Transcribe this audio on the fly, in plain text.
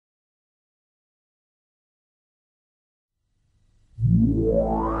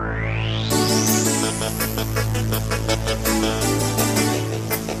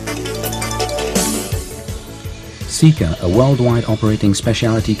Sika, a worldwide operating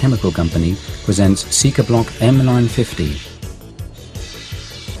specialty chemical company, presents Sika Block M950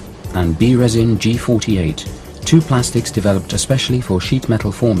 and B-Resin G48, two plastics developed especially for sheet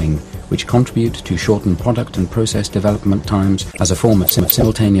metal forming, which contribute to shorten product and process development times as a form of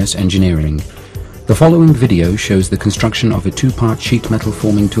simultaneous engineering. The following video shows the construction of a two-part sheet metal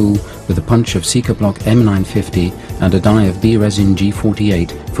forming tool with a punch of Sika Block M950 and a die of B-Resin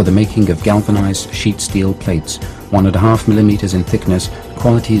G48 for the making of galvanized sheet steel plates, 1.5 mm in thickness,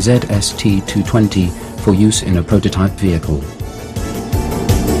 quality ZST220, for use in a prototype vehicle.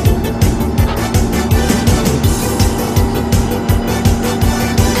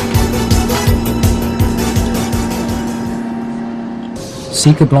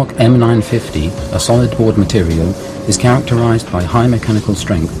 Sika Block M950, a solid board material, is characterized by high mechanical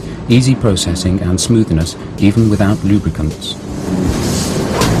strength, easy processing and smoothness even without lubricants.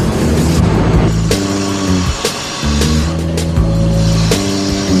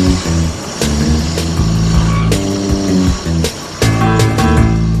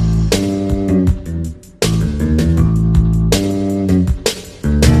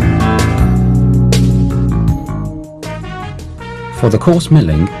 For the coarse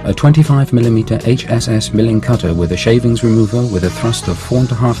milling, a 25 mm HSS milling cutter with a shavings remover with a thrust of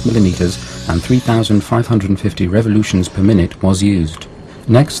 4.5 mm and 3,550 revolutions per minute was used.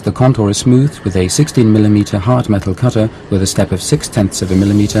 Next, the contour is smoothed with a 16 mm hard metal cutter with a step of 0.6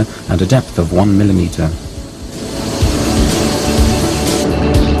 mm and a depth of 1 mm.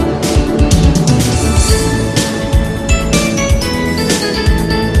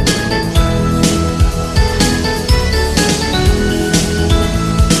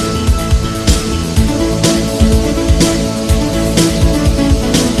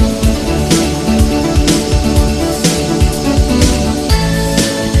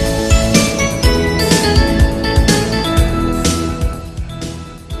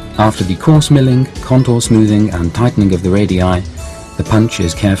 After the coarse milling, contour smoothing and tightening of the radii, the punch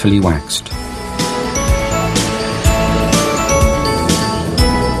is carefully waxed.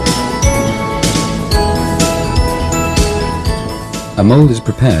 A mold is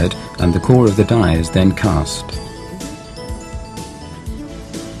prepared and the core of the die is then cast.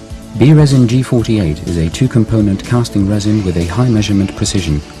 B-Resin G48 is a two-component casting resin with a high measurement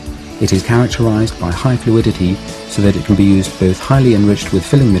precision. It is characterized by high fluidity so that it can be used both highly enriched with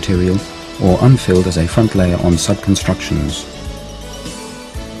filling material or unfilled as a front layer on subconstructions.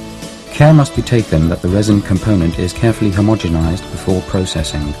 Care must be taken that the resin component is carefully homogenized before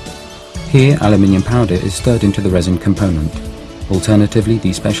processing. Here, aluminium powder is stirred into the resin component. Alternatively,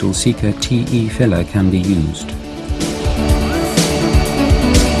 the special Sika TE filler can be used.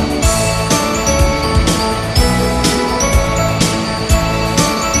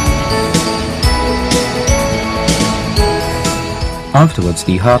 Afterwards,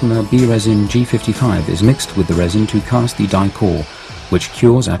 the hardener B-Resin G55 is mixed with the resin to cast the die core, which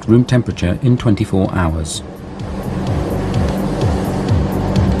cures at room temperature in 24 hours.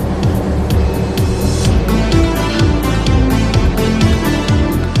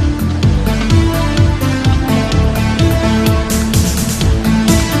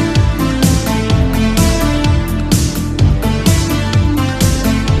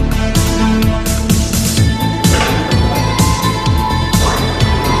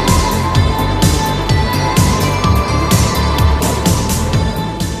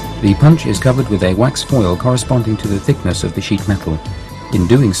 The punch is covered with a wax foil corresponding to the thickness of the sheet metal. In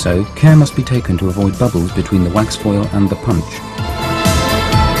doing so, care must be taken to avoid bubbles between the wax foil and the punch.